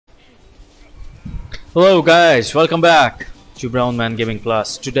Hello guys, welcome back to Brown Man Gaming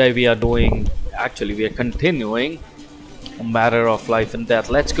Plus. Today we are continuing a matter of life and death.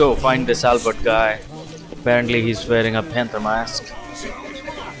 Let's go find this Albert guy. Apparently he's wearing a panther mask.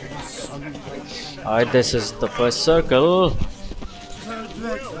 Alright, this is the first circle.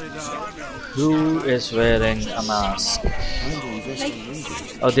 Who is wearing a mask?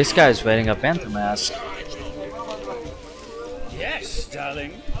 Oh, this guy is wearing a panther mask. Yes,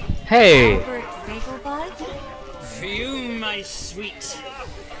 darling. Hey! For you, my sweet,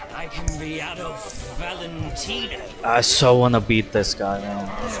 I can be Adolf Valentino. I so wanna beat this guy, man.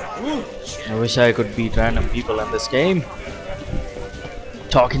 I wish I could beat random people in this game.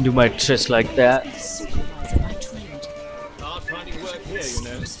 Talking to my Trish like that. Hard finding work here, you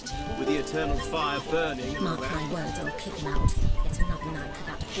know. With the eternal fire burning. Mark my words, I'll kick him out. It's another night for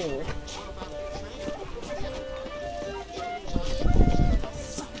that whore.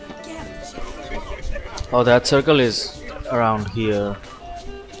 Oh, that circle is around here.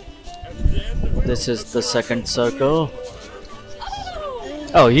 This is the second circle.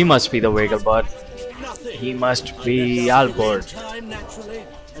 Oh, he must be the Wigglebot. He must be Albert. Time naturally,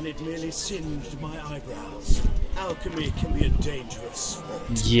 and it merely singed my eyebrows. Alchemy can be a dangerous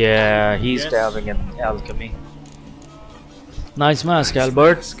sport. Yeah, he's dabbing in alchemy. Nice mask,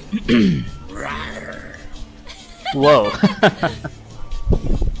 Albert. Whoa.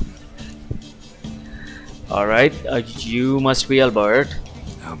 Alright, you must be Albert.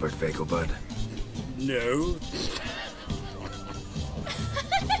 Albert Wigglebud. No.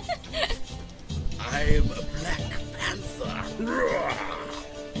 I am a Black Panther.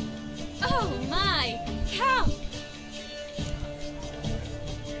 Oh my cow!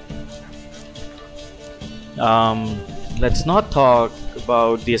 Let's not talk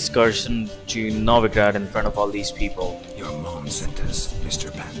about the excursion to Novigrad in front of all these people. Your mom sent us,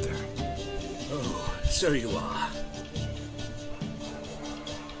 Mr. Panther. Oh, so you are.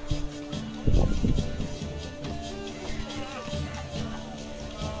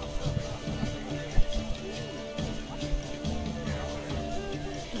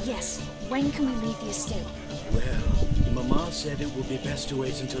 Yes, when can we leave the estate? Well, Mama said it would be best to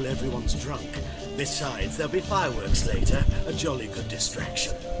wait until everyone's drunk. Besides, there'll be fireworks later, a jolly good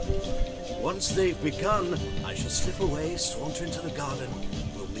distraction. Once they've begun, I shall slip away, saunter into the garden.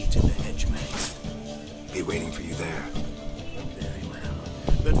 We'll meet in the hedge maze. Be waiting for you there. Very well.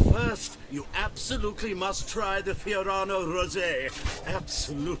 But first, you absolutely must try the Fiorano Rosé.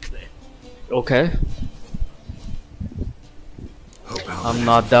 Absolutely. Okay. Hope I'm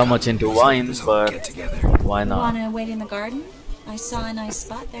not that much into wine, Get but together. why not? Wanna wait in the garden? I saw a nice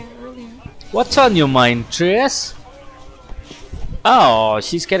spot there earlier. What's on your mind, Triss? Oh,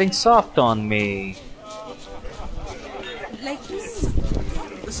 she's getting soft on me. Like this?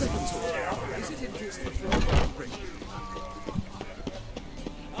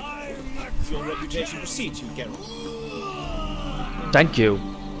 Your reputation precedes you, Geralt. Thank you.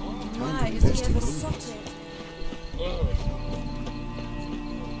 Why is he ever sorted?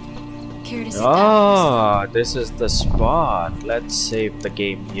 Care to sit down? Oh, this is the spot. Let's save the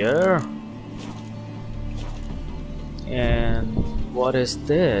game here. And what is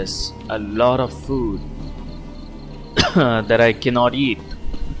this? A lot of food that I cannot eat.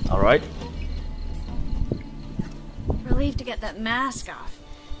 Alright. Relieved to get that mask off,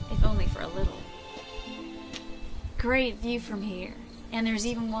 if only for a little. Great view from here, and there's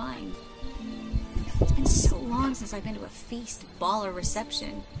even wine. It's been so long since I've been to a feast, ball, or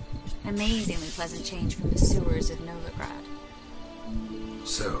reception. Amazingly pleasant change from the sewers of Novigrad.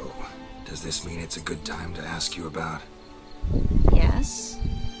 So, does this mean it's a good time to ask you about Yes?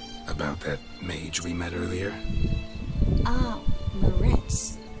 that mage we met earlier? Oh,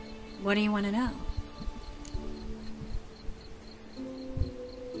 Moritz. What do you want to know?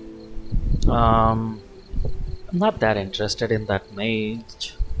 I'm not that interested in that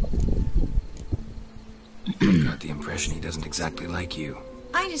mage. Got the impression he doesn't exactly like you.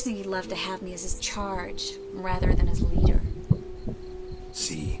 I just think he'd love to have me as his charge, rather than his leader.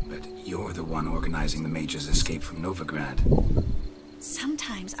 See, but you're the one organizing the mage's escape from Novigrad.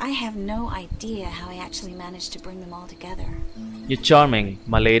 Sometimes I have no idea how I actually managed to bring them all together. You're charming,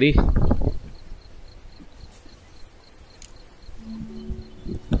 my lady.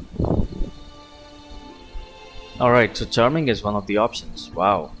 Alright, so charming is one of the options.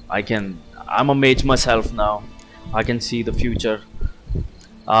 Wow, I'm a mage myself now. I can see the future.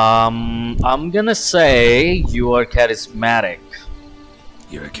 I'm gonna say you are charismatic.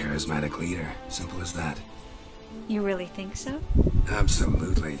 You're a charismatic leader. Simple as that. You really think so?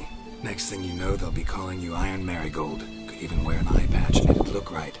 Absolutely. Next thing you know, they'll be calling you Iron Marigold. Could even wear an eye patch and it'd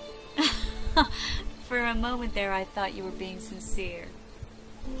look right. For a moment there, I thought you were being sincere.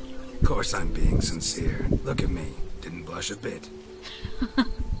 Of course I'm being sincere. Look at me. Didn't blush a bit.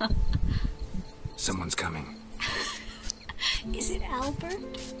 Someone's coming. Is it Albert?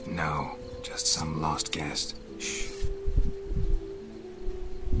 No, just some lost guest. Shh.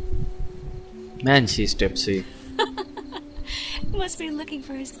 Man, she's tipsy. Must be looking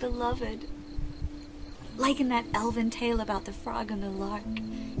for his beloved. Like in that elven tale about the frog and the lark.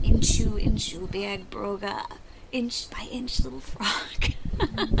 Inchu, inchu, beag broga. Inch by inch, little frog.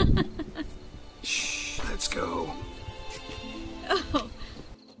 Shh, let's go. Oh.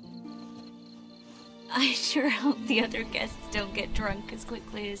 I sure hope the other guests don't get drunk as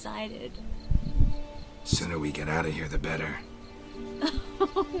quickly as I did. Sooner we get out of here, the better.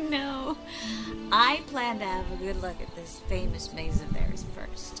 Oh no. I plan to have a good look at this famous maze of theirs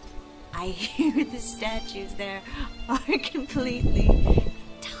first. I hear the statues there are completely,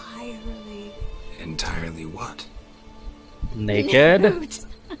 entirely... Entirely what? Naked? nude.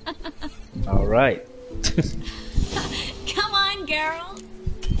 Alright. Come on, Geralt.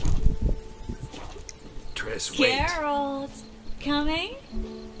 Triss, wait. Geralt. Coming?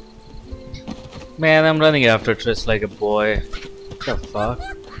 Man, I'm running after Triss like a boy. What the fuck?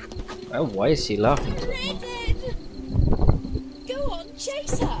 Why is she laughing so much? Raven! Go on,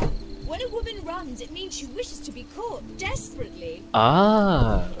 chase her! When a woman runs, it means she wishes to be caught desperately.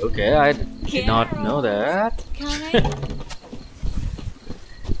 Ah, okay, I did not know that. Coming?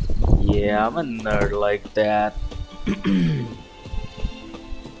 Yeah, I'm a nerd like that.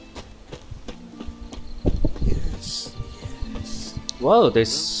 Yes, yes. Whoa,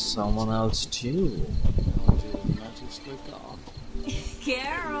 there's someone else too. I didn't notice we're gone.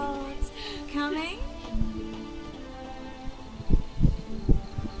 Geralt. Coming?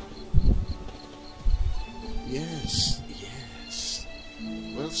 Yes, yes.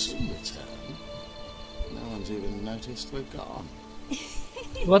 We'll soon return. No one's even noticed we're gone.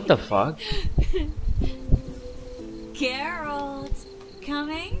 What the fuck? Geralt.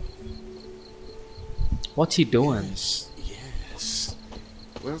 Coming? What's he doing? Yes, yes.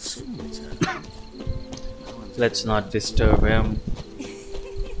 We'll soon return. No one's Let's not disturb him.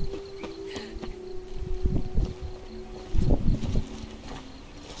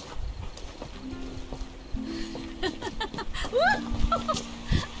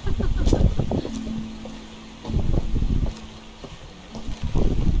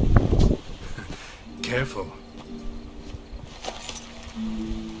 Careful.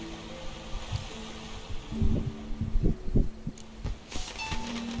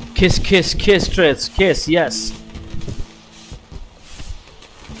 Kiss, kiss, kiss, Triss, kiss, yes.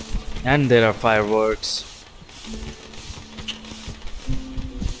 And there are fireworks.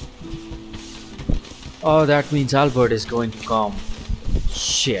 Oh, that means Albert is going to come.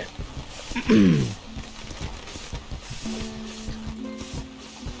 Shit.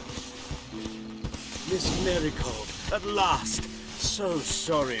 Miss Miracle, at last! So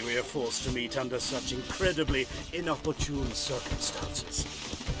sorry we are forced to meet under such incredibly inopportune circumstances.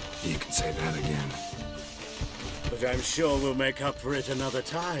 You can say that again. But I'm sure we'll make up for it another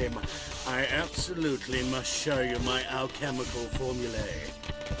time. I absolutely must show you my alchemical formulae.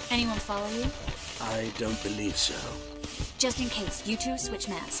 Anyone follow you? I don't believe so. Just in case, you two switch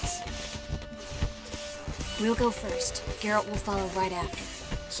masks. We'll go first. Geralt will follow right after.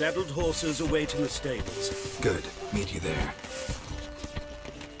 Saddled horses await in the stables. Good. Meet you there.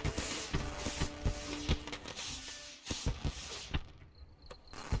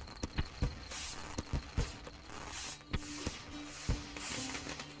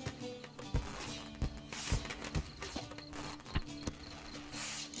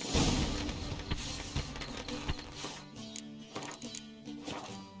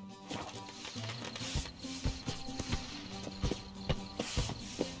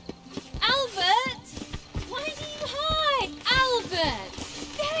 Albert! Why do you hide? Albert!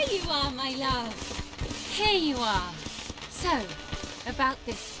 There you are, my love. Here you are. So, about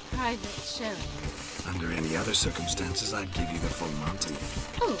this private showing. Under any other circumstances, I'd give you the full Monty.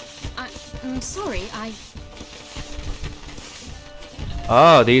 Oh, I'm sorry,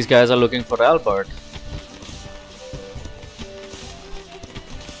 Oh, these guys are looking for Albert.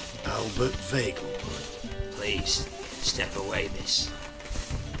 Albert Vagel. Please, step away, miss.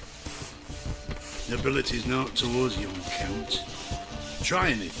 Nobility's not towards young Count. Try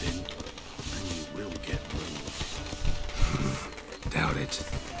anything, and you will get ruled. Doubt it.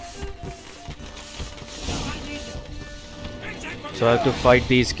 So I have to fight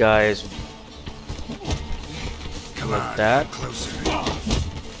these guys Come like on, that. get closer.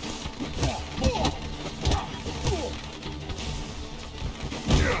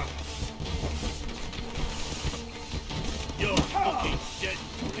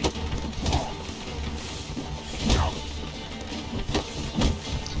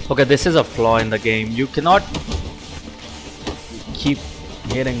 Okay, this is a flaw in the game. You cannot keep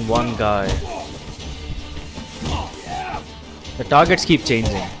hitting one guy. The targets keep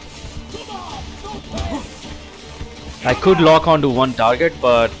changing. I could lock onto one target,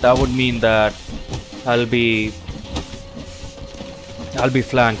 but that would mean that I'll be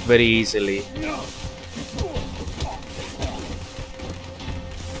flanked very easily.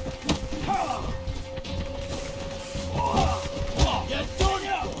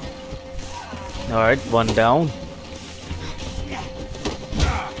 Alright, one down.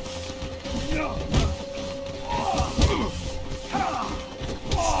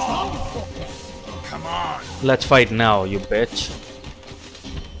 Come on. Let's fight now, you bitch.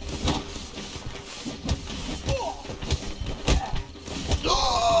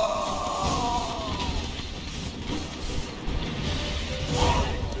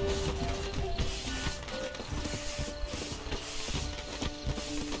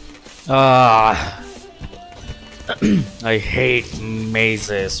 Ah, I hate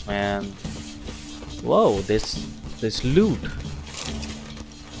mazes, man. Whoa, this loot.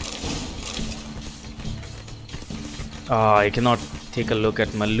 Ah, I cannot take a look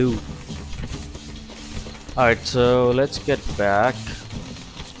at my loot. Alright, so let's get back.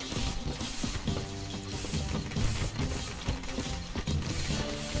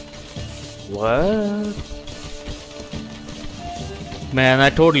 What? Man, I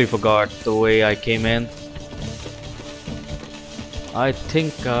totally forgot the way I came in. I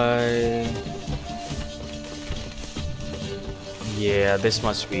think yeah, this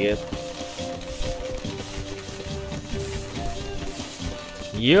must be it.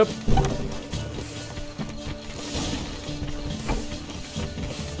 Yep.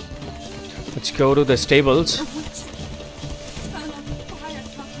 Let's go to the stables.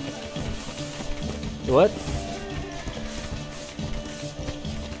 What?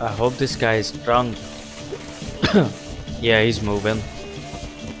 I hope this guy is drunk. Yeah, he's moving.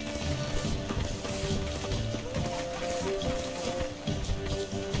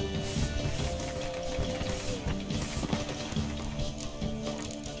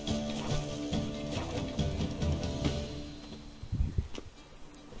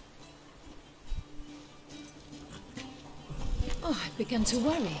 Oh, I began to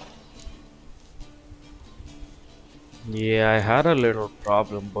worry. Yeah, I had a little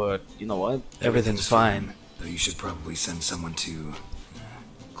problem, but you know what? Everything's fine. Though you should probably send someone to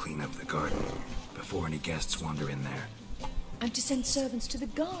clean up the garden before any guests wander in there. I'm to send servants to the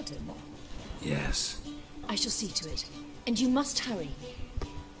garden. Yes. I shall see to it. And you must hurry.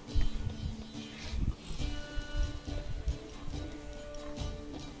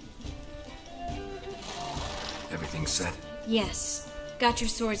 Everything set? Yes. Got your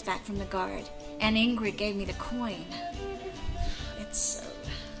swords back from the guard. And Ingrid gave me the coin. It's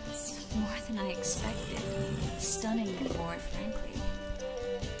more than I expected. Stunningly more, frankly.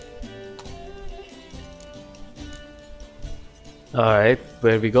 Alright,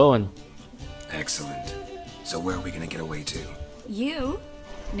 where are we going? Excellent. So where are we gonna get away to? You?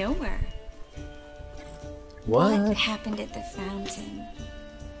 Nowhere. What? happened at the fountain?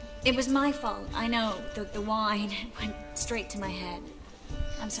 It was my fault, I know. The wine went straight to my head.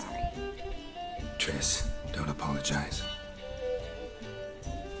 I'm sorry. Triss, don't apologize.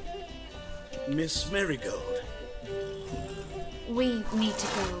 Miss Marigold. We need to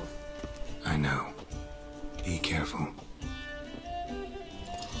go. I know. Be careful.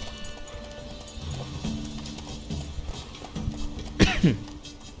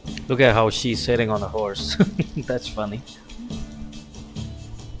 Look at how she's sitting on a horse. That's funny.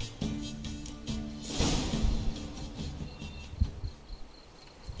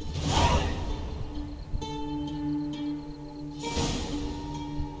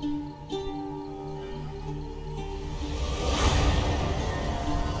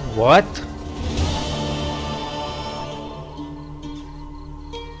 What?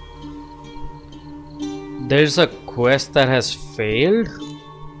 There's a quest that has failed?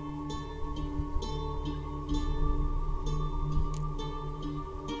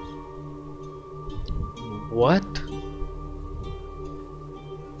 What?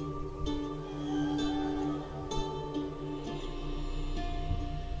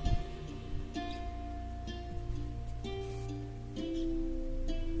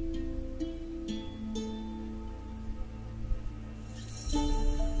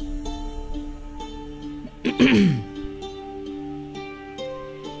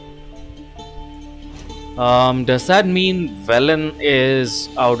 Does that mean Velen is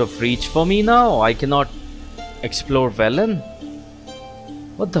out of reach for me now? I cannot explore Velen?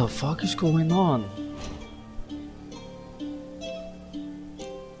 What the fuck is going on?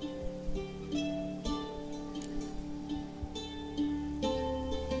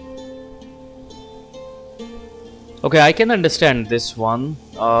 Okay, I can understand this one.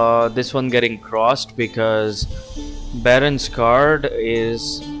 This one getting crossed because Baron's card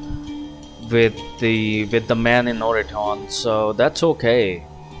is with the man in Oriton, so that's okay.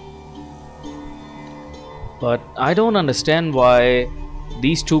 But I don't understand why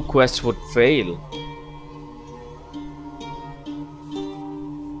these two quests would fail.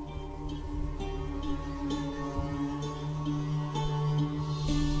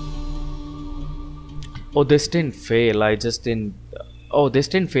 Oh, this didn't fail. I just didn't. Oh, this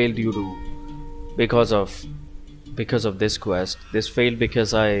didn't fail due to because of this quest. This failed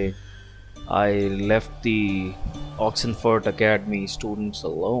because I left the Oxenford Academy students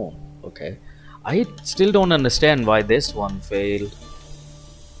alone. Okay, I still don't understand why this one failed.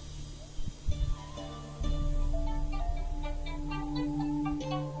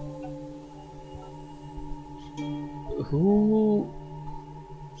 Who?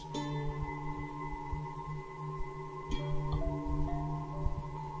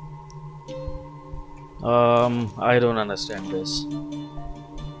 I don't understand this.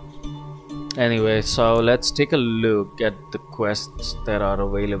 Anyway, so let's take a look at the quests that are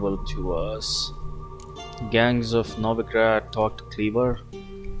available to us. Gangs of Novigrad, talk to Cleaver.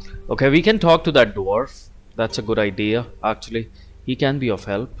 Okay, we can talk to that dwarf. That's a good idea, actually. He can be of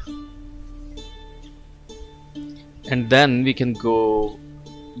help. And then we can go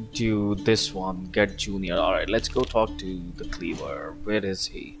do this one, get Junior. Alright, let's go talk to the Cleaver. Where is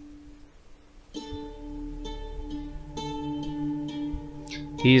he?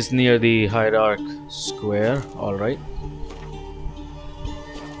 He's near the Hierarch Square. Alright.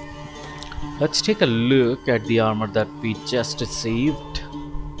 Let's take a look at the armor that we just received.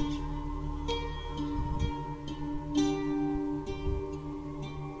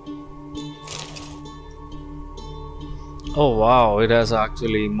 Oh wow, it has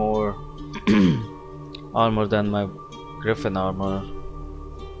actually more armor than my Griffin armor.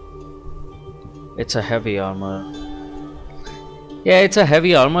 It's a heavy armor. Yeah, it's a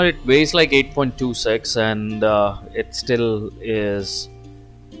heavy armor. It weighs like 8.26 and it still is.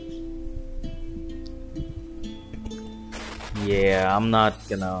 Yeah, I'm not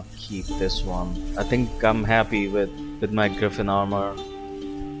gonna keep this one. I think I'm happy with my Griffin armor.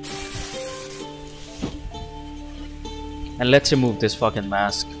 And let's remove this fucking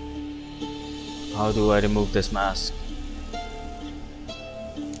mask. How do I remove this mask?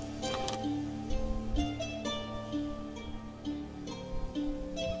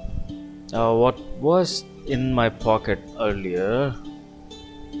 What was in my pocket earlier?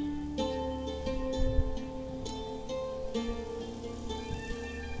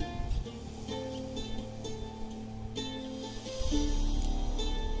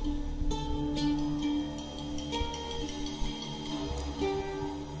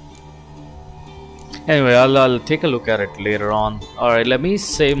 Anyway, I'll take a look at it later on. Alright, let me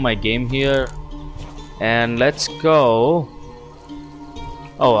save my game here. And let's go.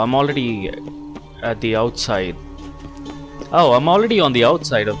 Oh, I'm already at the outside. Oh, I'm already on the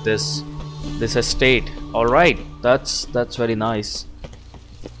outside of this estate. Alright, that's very nice.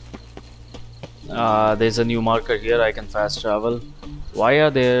 There's a new marker here. I can fast travel. Why are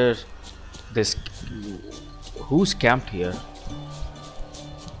there who's camped here?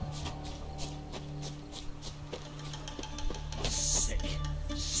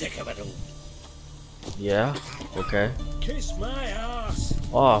 Sick of it all. Yeah, okay. Kiss my ass.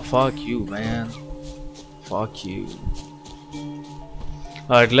 Oh, fuck you, man. Fuck you.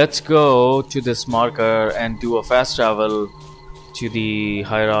 Alright, let's go to this marker and do a fast travel to the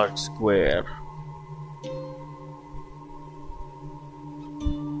Hierarch Square.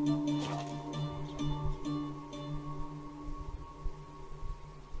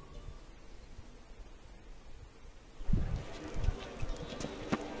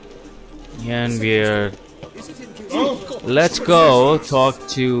 And we're... Let's go talk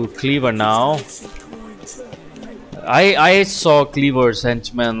to Cleaver now. I saw Cleaver's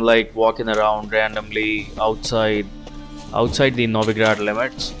henchmen like walking around randomly outside the Novigrad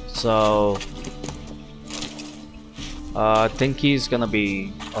limits, so I think he's gonna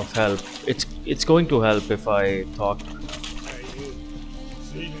be of help. It's going to help if I talk.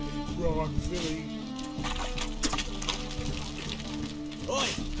 Oi,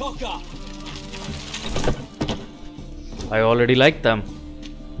 cocker! I already like them.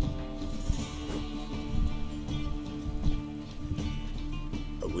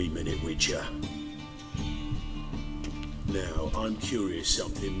 A wee minute, Witcher. Now, I'm curious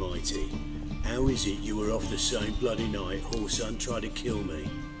something mighty. How is it you were off the same bloody night Whoreson tried to kill me?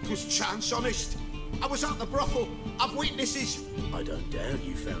 Just chance, honest. I was at the brothel. I've witnesses. I don't doubt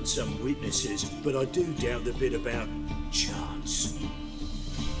you found some witnesses, but I do doubt the bit about chance.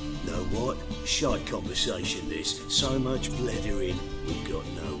 Know what? Shy conversation this. So much blethering, we've got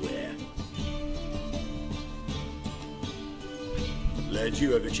nowhere. Lad,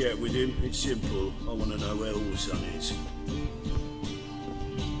 you have a chat with him. It's simple. I want to know where Orson is.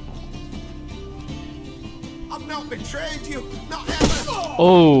 I've not betrayed you. Not ever.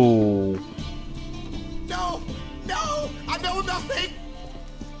 Oh. No. No. I know nothing.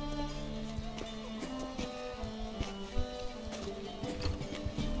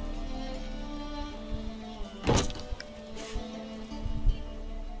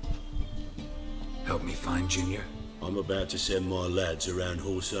 Help me find Junior? I'm about to send my lads around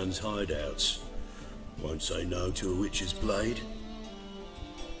Horson's hideouts. Won't say no to a witch's blade.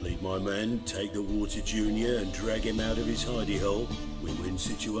 Lead my men, take the water Junior and drag him out of his hidey hole. Win-win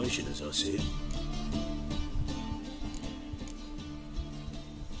situation as I see it.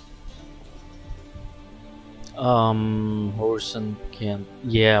 Horson can't.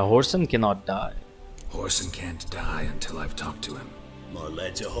 Yeah, Horson cannot die. Horson can't die until I've talked to him. My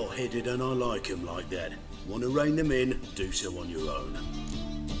lads are hot-headed and I like 'em like that. Want to rein them in? Do so on your own.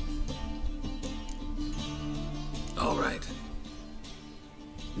 All right.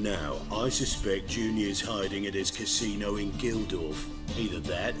 Now, I suspect Junior's hiding at his casino in Gildorf. Either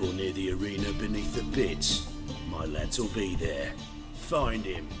that or near the arena beneath the pits. My lads will be there. Find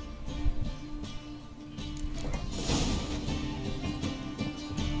him.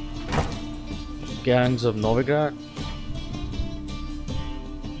 Gangs of Novigrad.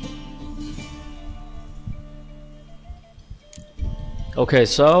 Okay,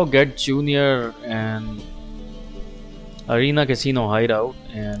 so get Junior and Arena Casino hideout,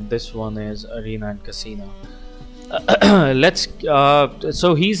 and this one is Arena and Casino. Let's.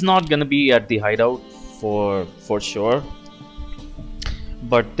 So he's not gonna be at the hideout for sure,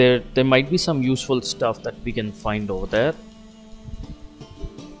 but there might be some useful stuff that we can find over there.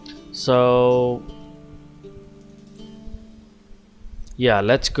 So yeah,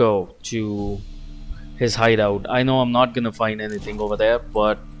 let's go to his hideout. I know I'm not gonna find anything over there,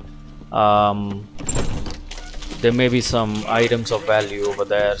 but there may be some items of value over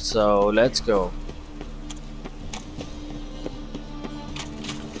there, so let's go.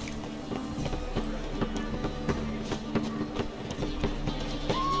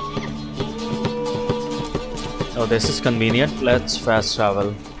 Oh, this is convenient. Let's fast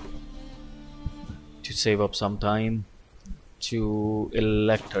travel to save up some time to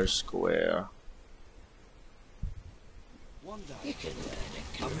Elector Square. You can learn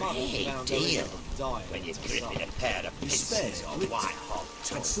a great deal when you're gripping a pair of pincers on white hot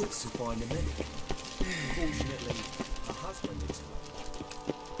I'd sorts to find a minute. Fortunately, her husband is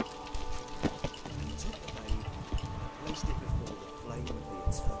he took the babe and placed it before the flame of the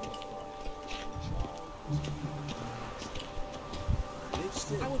eternal fire.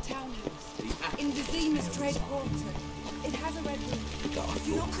 Our townhouse in the Zemus trade quarter. It has a red roof. You got a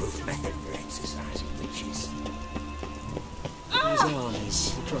foolproof method for exercising witches. There's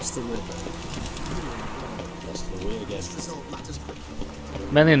armies across the river. That's the way again.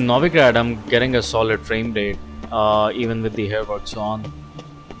 Man, in Novigrad I'm getting a solid frame rate, even with the hairworks on.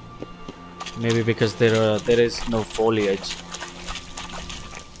 Maybe because there is no foliage.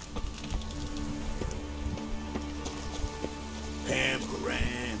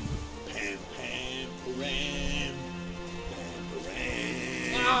 Pam-param, pam-pam-param,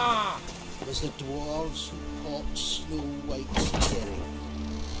 pam-param. Ah! There's the dwarves, Pot, Snow White, Terry.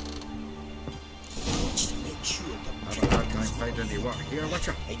 Watch to make sure the I can't find any work here,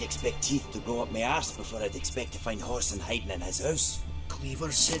 Witcher. I'd expect teeth to go up my arse before I'd expect to find Horson hiding in his house.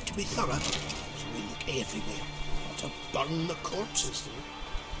 Cleaver said to be thorough, so we look everywhere. Not to burn the corpses,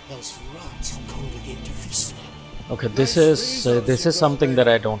 though. Else rats congregate to feast. Okay, this is something that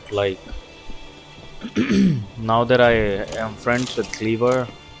I don't like. Now that I am friends with Cleaver,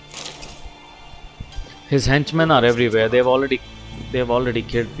 his henchmen are everywhere. They've already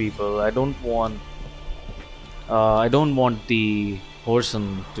killed people. I don't want the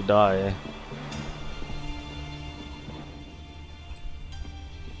Horson to die.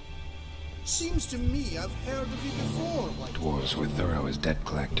 Seems to me I've heard of you before. Dwarves were thorough as debt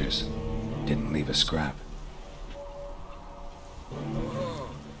collectors. Didn't leave a scrap.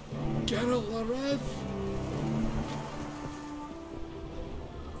 Geralt Larev?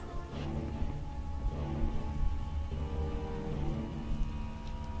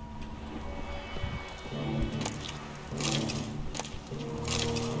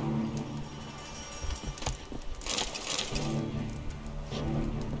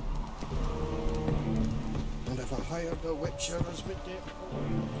 bewitcher as we did.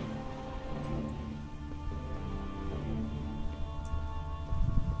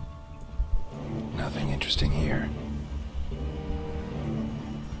 Nothing interesting here.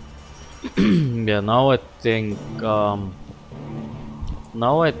 Yeah, now I think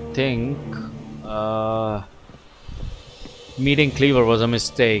meeting Cleaver was a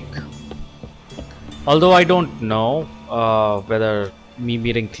mistake. Although I don't know whether me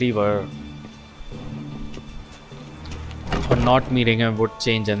meeting Cleaver or not meeting him would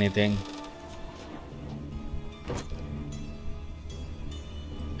change anything.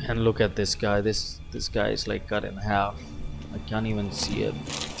 And look at this guy. This guy is like cut in half. I can't even see it.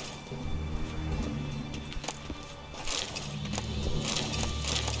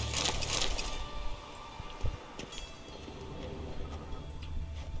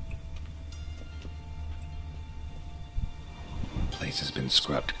 Place has been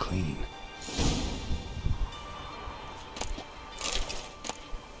scrubbed clean.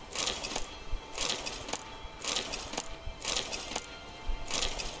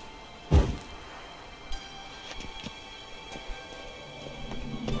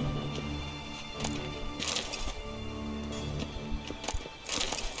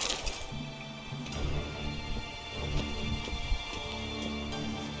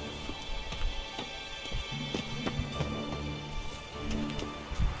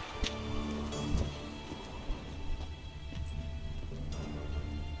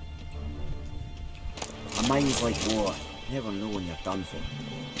 A mind's like water. Never know when you're done for.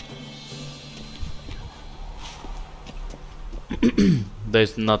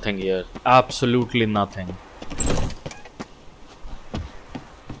 There's nothing here. Absolutely nothing.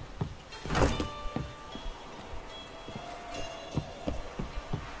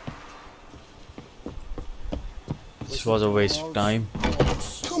 This was a waste of time.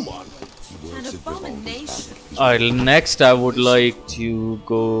 Come on. An abomination. Alright, next I would like to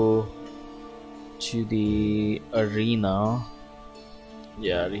go to the arena.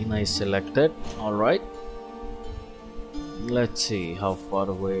 Yeah, arena is selected. Alright. Let's see how far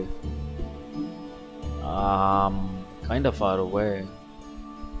away. Kind of far away.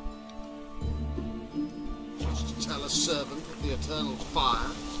 Just tell a servant of the eternal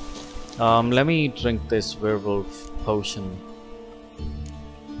fire. Let me drink this werewolf potion.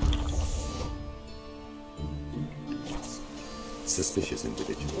 Suspicious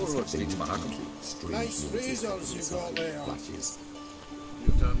individuals have been Nice results you got there. flashes.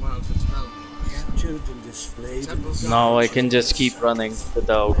 You've done well to tell me. Captured and displayed. Now I can just keep running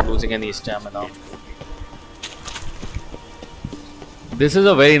without losing any stamina. This is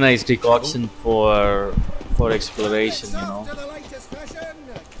a very nice decoction for exploration, you know.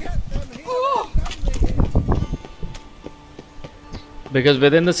 Because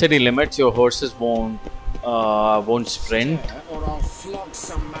within the city limits, your horses won't sprint. Or I'll flog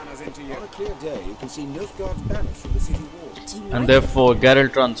some manners into you. On a clear day, you can see Nilfgaard's banners from the city wall. And therefore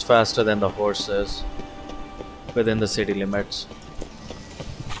Geralt runs faster than the horses within the city limits.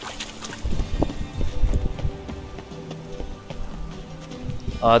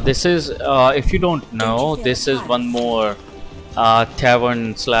 This is, if you don't know, this is one more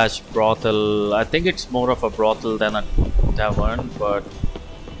tavern slash brothel. I think it's more of a brothel than a tavern, but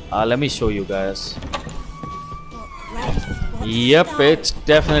let me show you guys. Yep, it's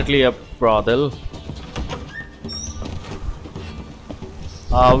definitely a brothel.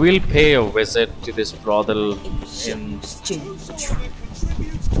 We'll pay a visit to this brothel in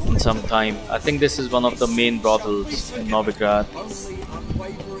some time. I think this is one of the main brothels in Novigrad.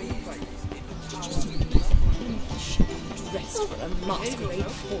 Dressed for a masquerade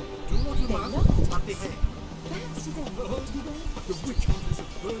ball. The witch hunt is a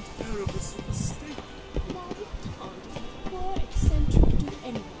burnt Erebus in the state. More eccentric do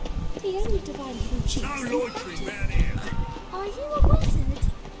anyone. The only divine from chiefs. No loitering man here. Are you a wizard?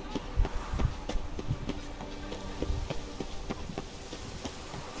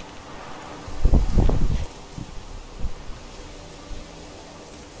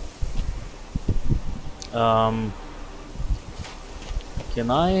 Can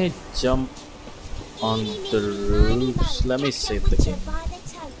I jump on the roofs? Let me save the game.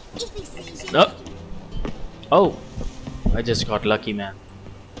 No. Oh, I just got lucky, man.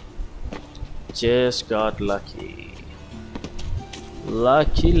 Just got lucky.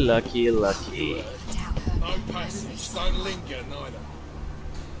 Lucky, lucky, lucky. No passage, don't linger neither.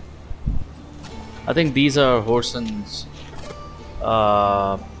 I think these are Horson's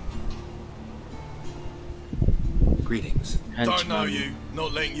Greetings. Don't know you,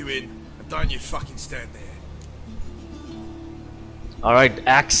 not letting you in, and don't you fucking stand there. Alright,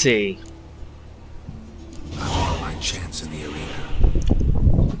 Axie. I'm on my chance in the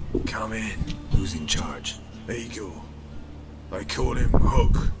arena. Come in. Who's in charge? Eagle. They call him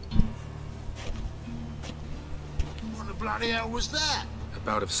Hook. What the bloody hell was that? A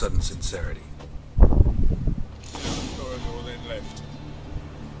bout of sudden sincerity. Corridor then left.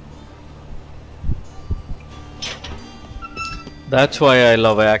 That's why I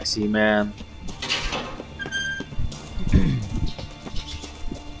love Axie, man.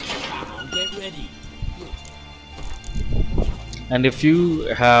 Get ready. And if you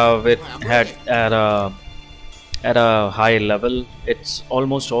have it at a high level, it's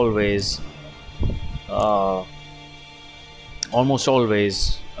almost always the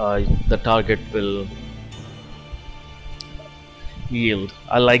target will yield.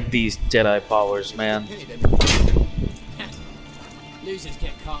 I like these Jedi powers, man. Losers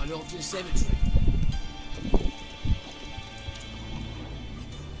get carted off to the cemetery.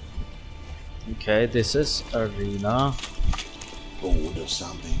 Okay, this is arena. Bored or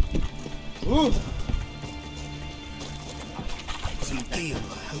something. Ooh. Some deal, I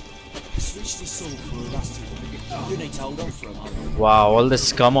hope. Switch this sword for a rusty one. You need to hold on for a moment. Wow, all the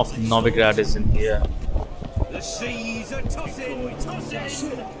scum of Novigrad is in here. The seas are tossing,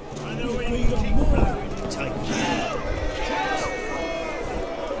 tossing. And the wind keeps blowing. Take that.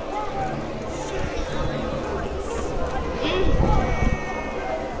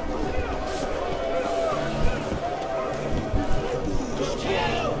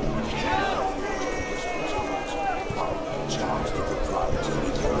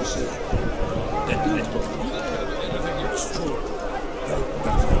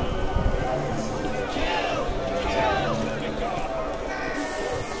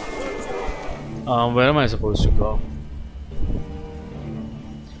 Where am I supposed to go?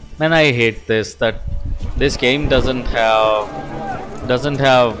 Man, I hate this. That this game doesn't have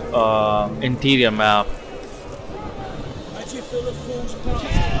interior map.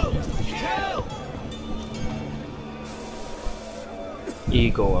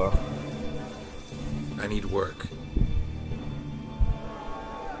 Igor. I need work.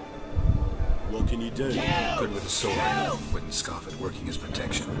 What can you do? Good with a sword. Wouldn't scoff at working as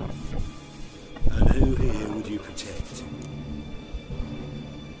protection. And who here would you protect?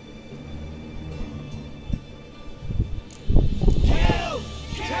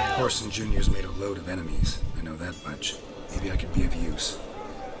 Orson Jr.'s made a load of enemies. I know that much. Maybe I could be of use.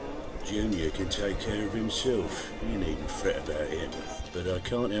 Junior can take care of himself. You needn't fret about him. But I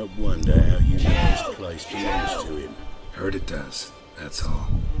can't help wonder how you know this place belongs to him. Heard it does. That's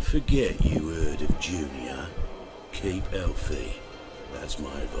all. Forget you heard of Junior. Keep healthy. That's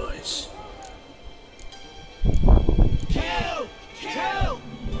my advice.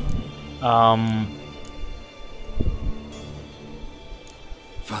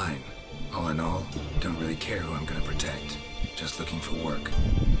 Fine. All in all, don't really care who I'm gonna protect. Just looking for work.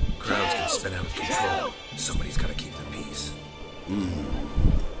 Crowds can spin out of control. Somebody's gotta keep the peace.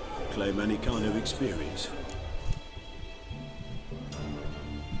 Claim any kind of experience?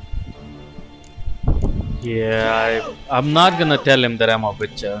 Yeah, I'm not gonna tell him that I'm a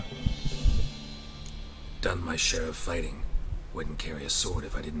witcher. Done my share of fighting. Wouldn't carry a sword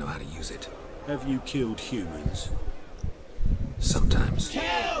if I didn't know how to use it. Have you killed humans? Sometimes.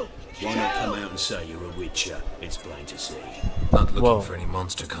 Why not come out and say you're a witcher? It's plain to see. Not looking for any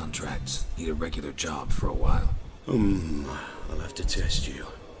monster contracts. Need a regular job for a while. I'll have to test you.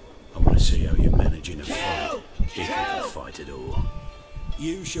 I want to see how you manage in a fight, if you can fight at all.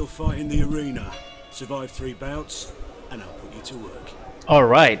 You shall fight in the arena. Survive 3 bouts, and I'll put you to work.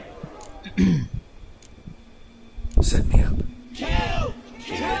 Alright. Set me up.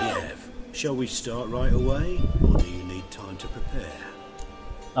 Already have. Shall we start right away, or do you need time to prepare?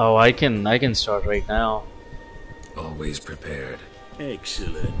 Oh, I can start right now. Always prepared.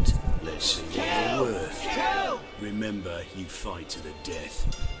 Excellent. Let's see what you're worth. Remember, you fight to the death.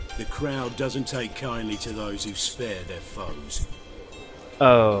 The crowd doesn't take kindly to those who spare their foes.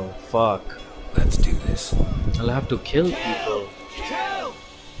 Oh, fuck. Let's do this. I'll have to kill people.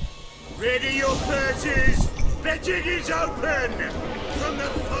 Ready your purses! Betting is open! From the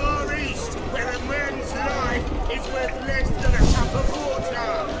Far East, where a man's life is worth less than a cup of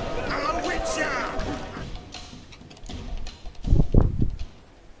water! A witcher!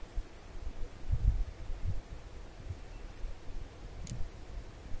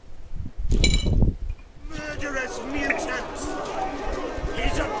 Murderous mutants!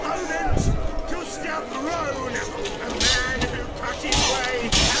 His opponent, Gustav Rohn, a man who cut his way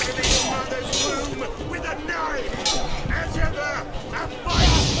out of his mother's womb with a knife! As ever, a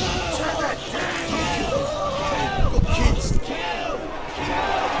fight to the death! Kids!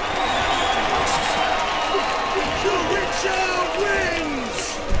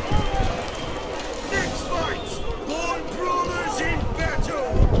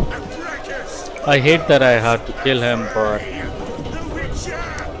 I hate that I had to kill him, but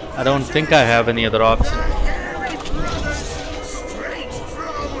I don't think I have any other option. Straight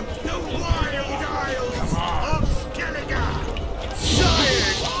from the wild isles of Skellige.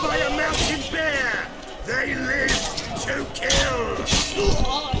 Sired by a mountain bear, they live to kill.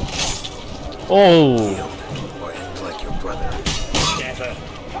 Oh! Or end like your brother. Never.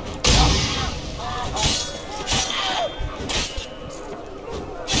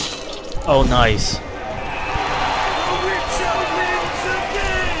 Oh, nice. The Witcher wins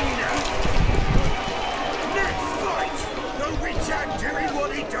again! Next fight, the Witcher doing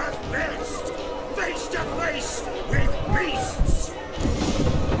what he does best. Face to face with beasts.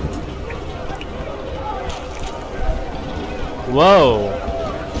 Whoa!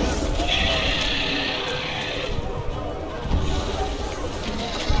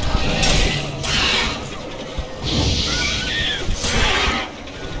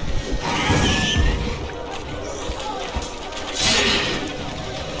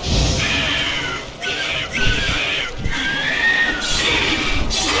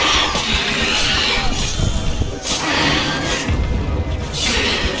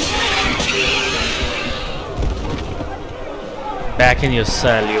 Back in your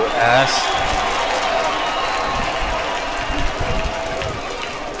cell, you ass.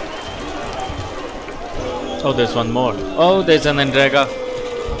 Oh, there's one more. Oh, there's an Endrega.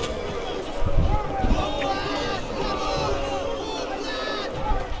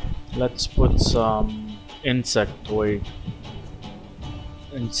 Let's put some insectoid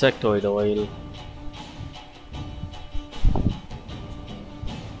oil.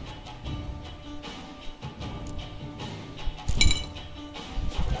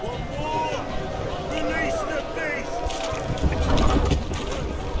 Release the beast!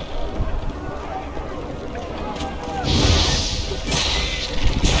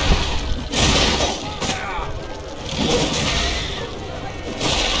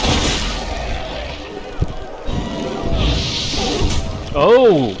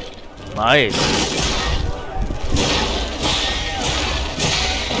 Oh, nice.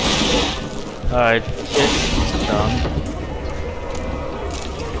 Alright, it's done.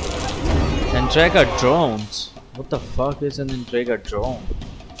 Endrega drones. What the fuck is an Endrega drone?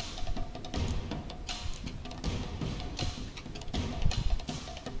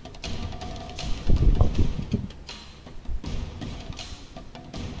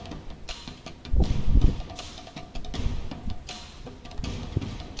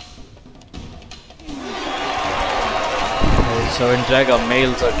 So Endrega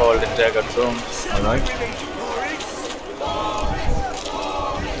males are called Endrega drones, alright?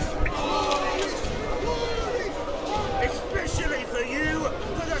 Especially for you,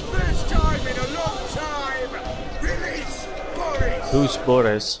 for the first time in a long time! Release Boris! Who's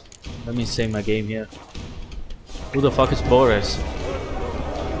Boris? Let me say my game here. Who the fuck is Boris?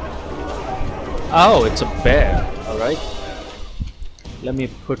 Oh, it's a bear, alright. Let me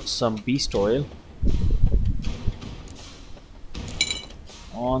put some beast oil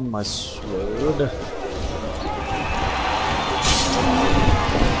on my sword.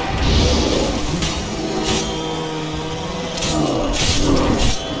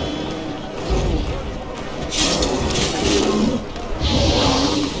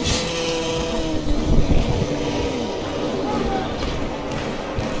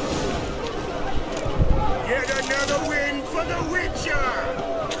 Yet another win for the Witcher!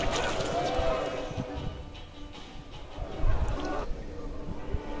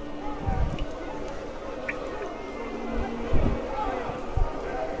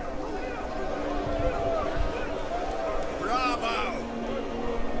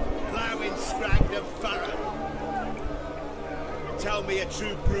 Tell me a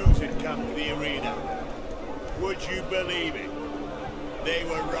true bruise had come to the arena. Would you believe it? They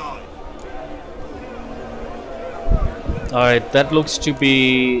were right. Alright, that looks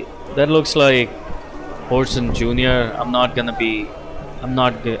like Horson Jr. I'm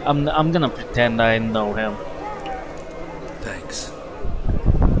gonna pretend I know him. Thanks.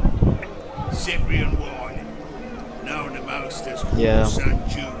 Cyprian Warning, known to most as Yeah. Horson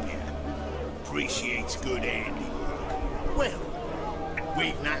Jr. Appreciates good handiwork. Well,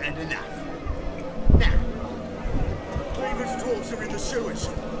 we've not had enough. Now, Cleaver's dwarves are in the sewers.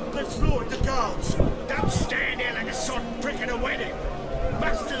 Let's lord the guards. don't stand there like a sod prick at a wedding.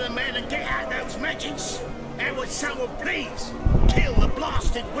 Muster the men and get out those magics. And would someone please kill the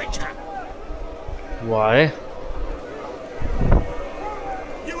blasted Witcher? Why?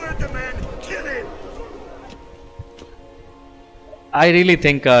 You heard the man. Kill him. I really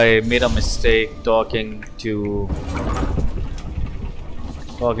think I made a mistake talking to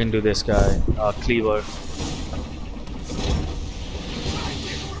Walk into this guy, Cleaver.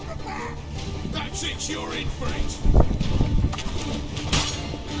 That's it, you're in for it.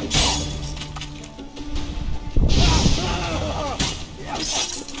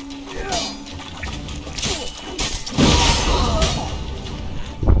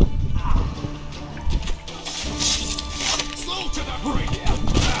 Slow to the brink.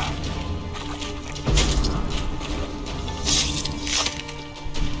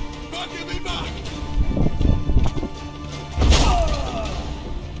 Give me back.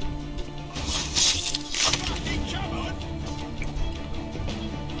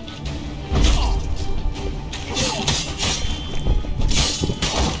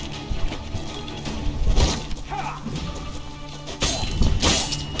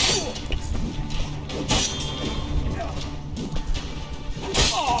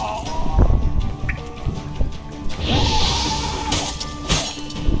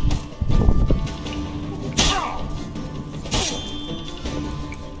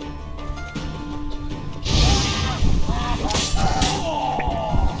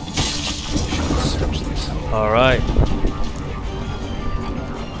 All right.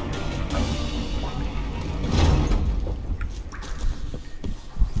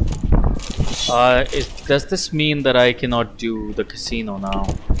 Does this mean that I cannot do the casino now?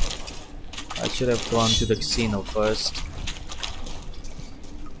 I should have gone to the casino first.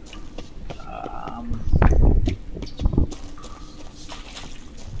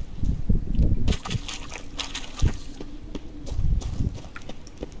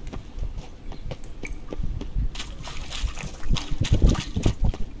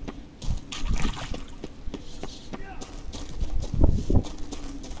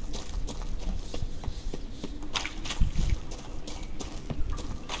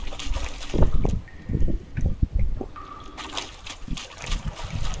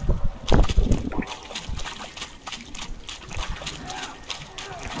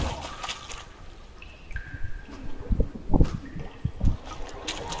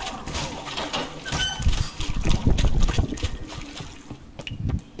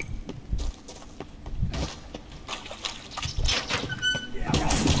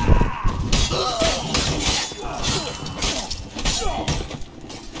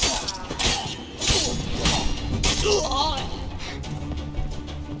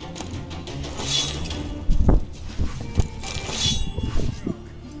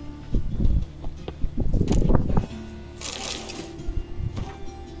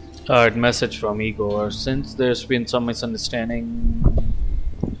 Alright, message from Igor. Since there's been some misunderstanding,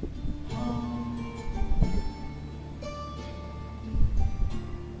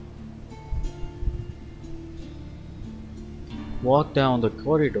 walk down the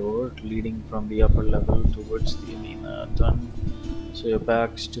corridor leading from the upper level towards the arena. Turn so your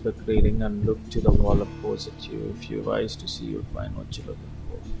backs to the grating and look to the wall opposite you. If you have eyes to see, you'll find what you're looking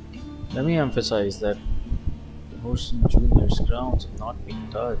for. Let me emphasize that Morrison Jr.'s grounds have not been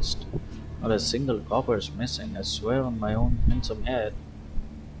touched. Not a single copper is missing. I swear on my own handsome head.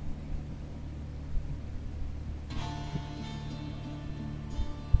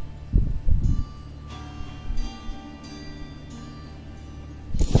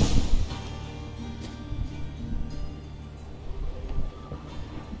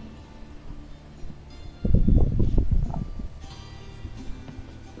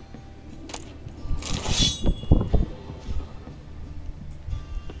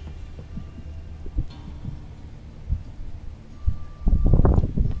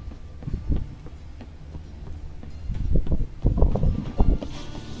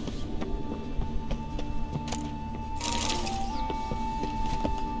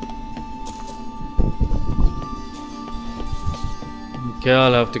 Okay,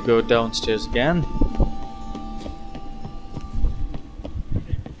 I'll have to go downstairs again.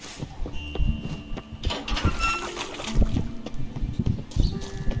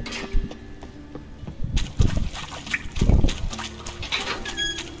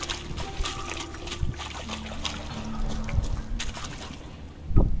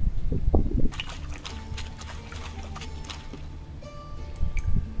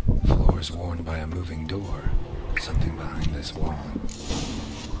 Floor is worn by a moving door. Something behind this wall.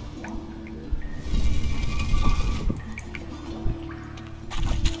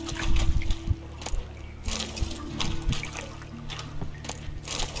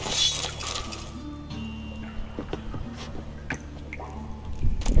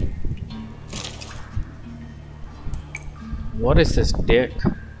 What is this dick?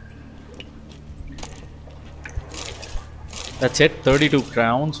 That's it? 32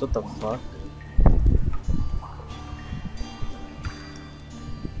 crowns? What the fuck?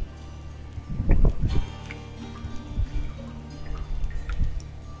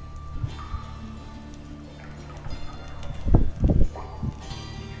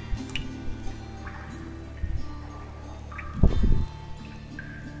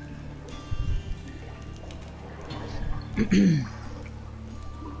 If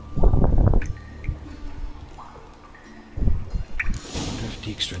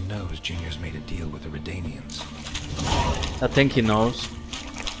Dijkstra knows Junior's made a deal with the Redanians. I think he knows.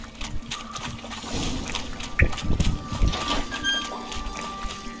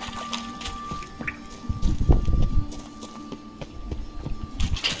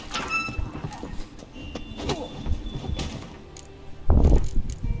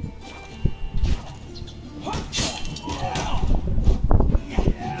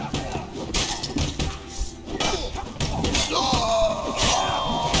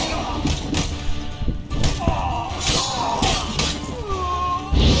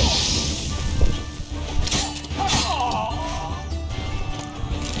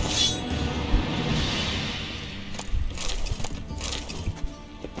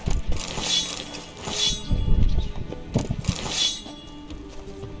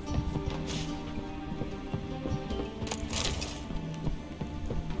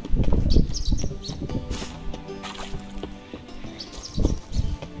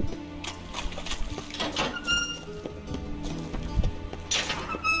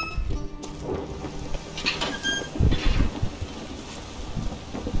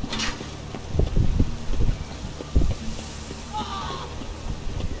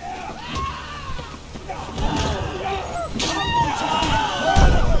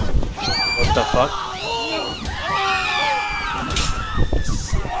 What the fuck?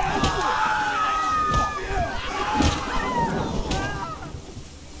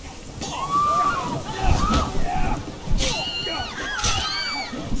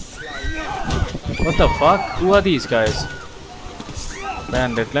 What the fuck? Who are these guys?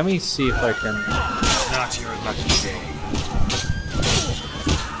 Bandit, let me see if I can. Not your lucky day.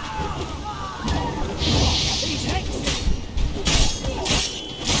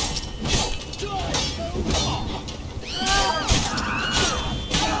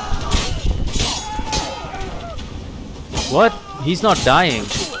 What? He's not dying.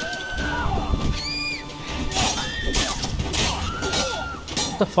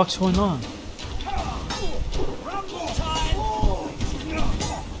 What the fuck's going on?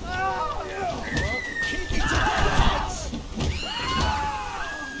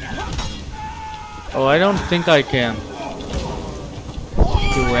 Oh, I don't think I can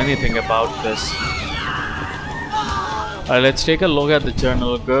do anything about this. Alright, let's take a look at the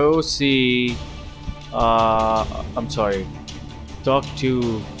journal. Go see I'm sorry. Talk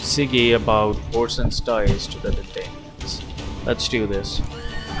to Siggy about Orson's ties to the Redanians. Let's do this.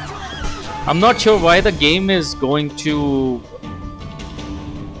 I'm not sure why the game is going to.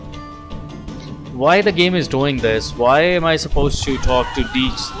 Why the game is doing this? Why am I supposed to talk to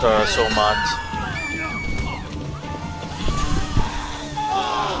Dijkstra so much?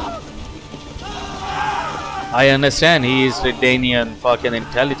 I understand he is Redanian fucking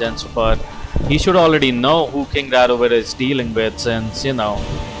intelligence, but he should already know who King Radovid is dealing with, since, you know.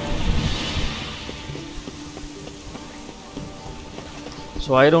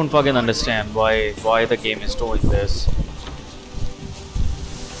 So I don't fucking understand why the game is doing this.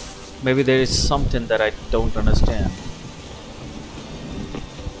 Maybe there is something that I don't understand.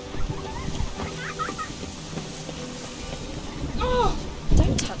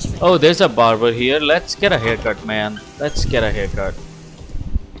 Don't touch me. Oh, there's a barber here. Let's get a haircut, man. Let's get a haircut.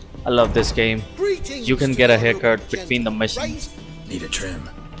 I love this game. You can get a haircut between the missions. Need a trim.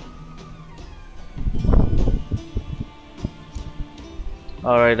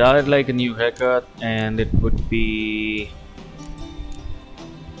 Alright, I'd like a new haircut, and it would be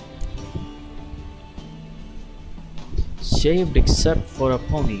shaved except for a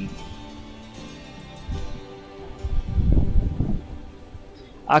pony.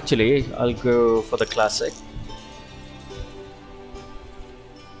 Actually, I'll go for the classic.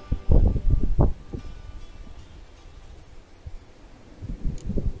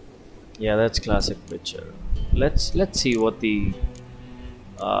 Yeah, that's classic picture. Let's see what the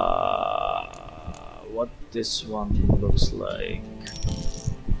what this one looks like.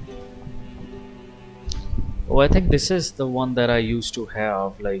 Oh, I think this is the one that I used to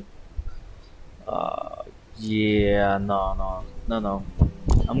have. Like, yeah, no.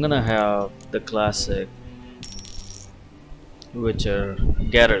 I'm gonna have the classic Witcher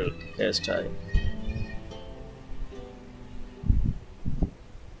Geralt hairstyle.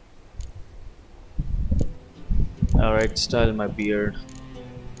 Alright, style my beard.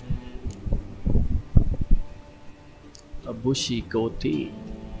 A bushy goatee.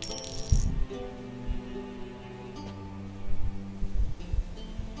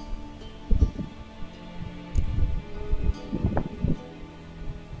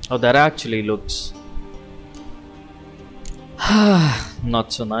 Oh, that actually looks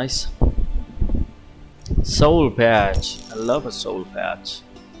Not so nice. Soul patch. I love a soul patch.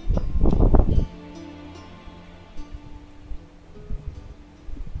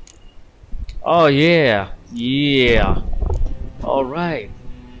 Oh yeah, yeah. All right.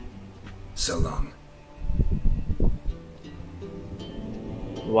 So long.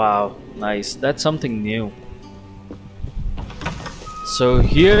 Wow, nice. That's something new. So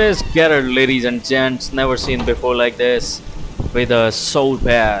here is Geralt, ladies and gents. Never seen before like this, with a soul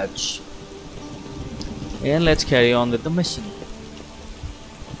patch. And let's carry on with the mission.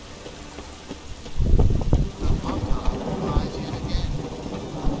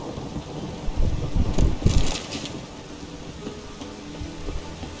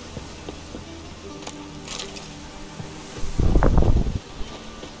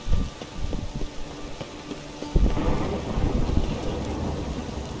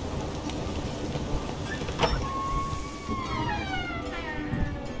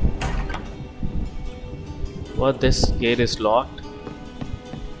 What, this gate is locked?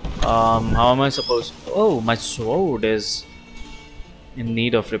 How am I supposed to... Oh, my sword is in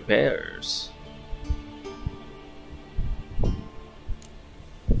need of repairs.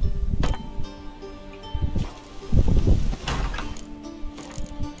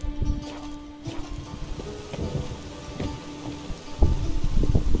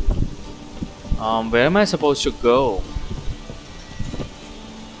 Where am I supposed to go?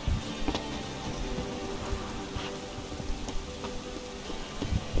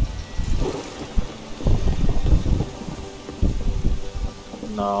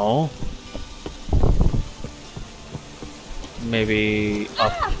 No. Maybe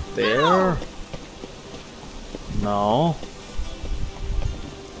up there? No.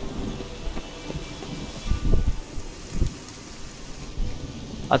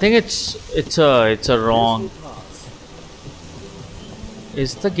 I think it's a wrong.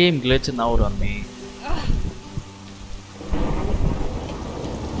 Is the game glitching out on me?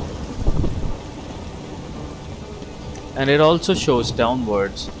 And it also shows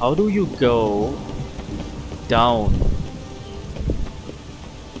downwards. How do you go down?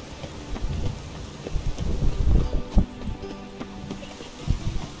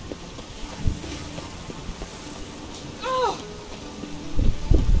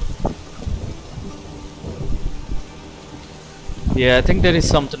 Yeah, I think there is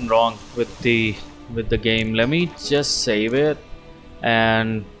something wrong with the game. Let me just save it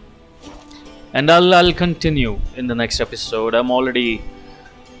and I'll continue in the next episode. I've already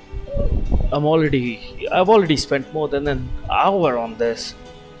spent more than an hour on this.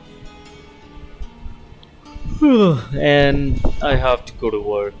 And I have to go to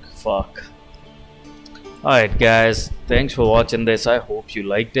work. Fuck. Alright guys, thanks for watching this. I hope you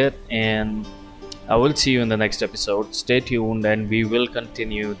liked it, and I will see you in the next episode. Stay tuned and we will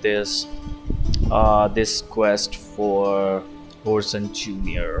continue this this quest for Horizon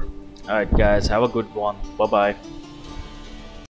Junior. Alright guys, have a good one. Bye bye.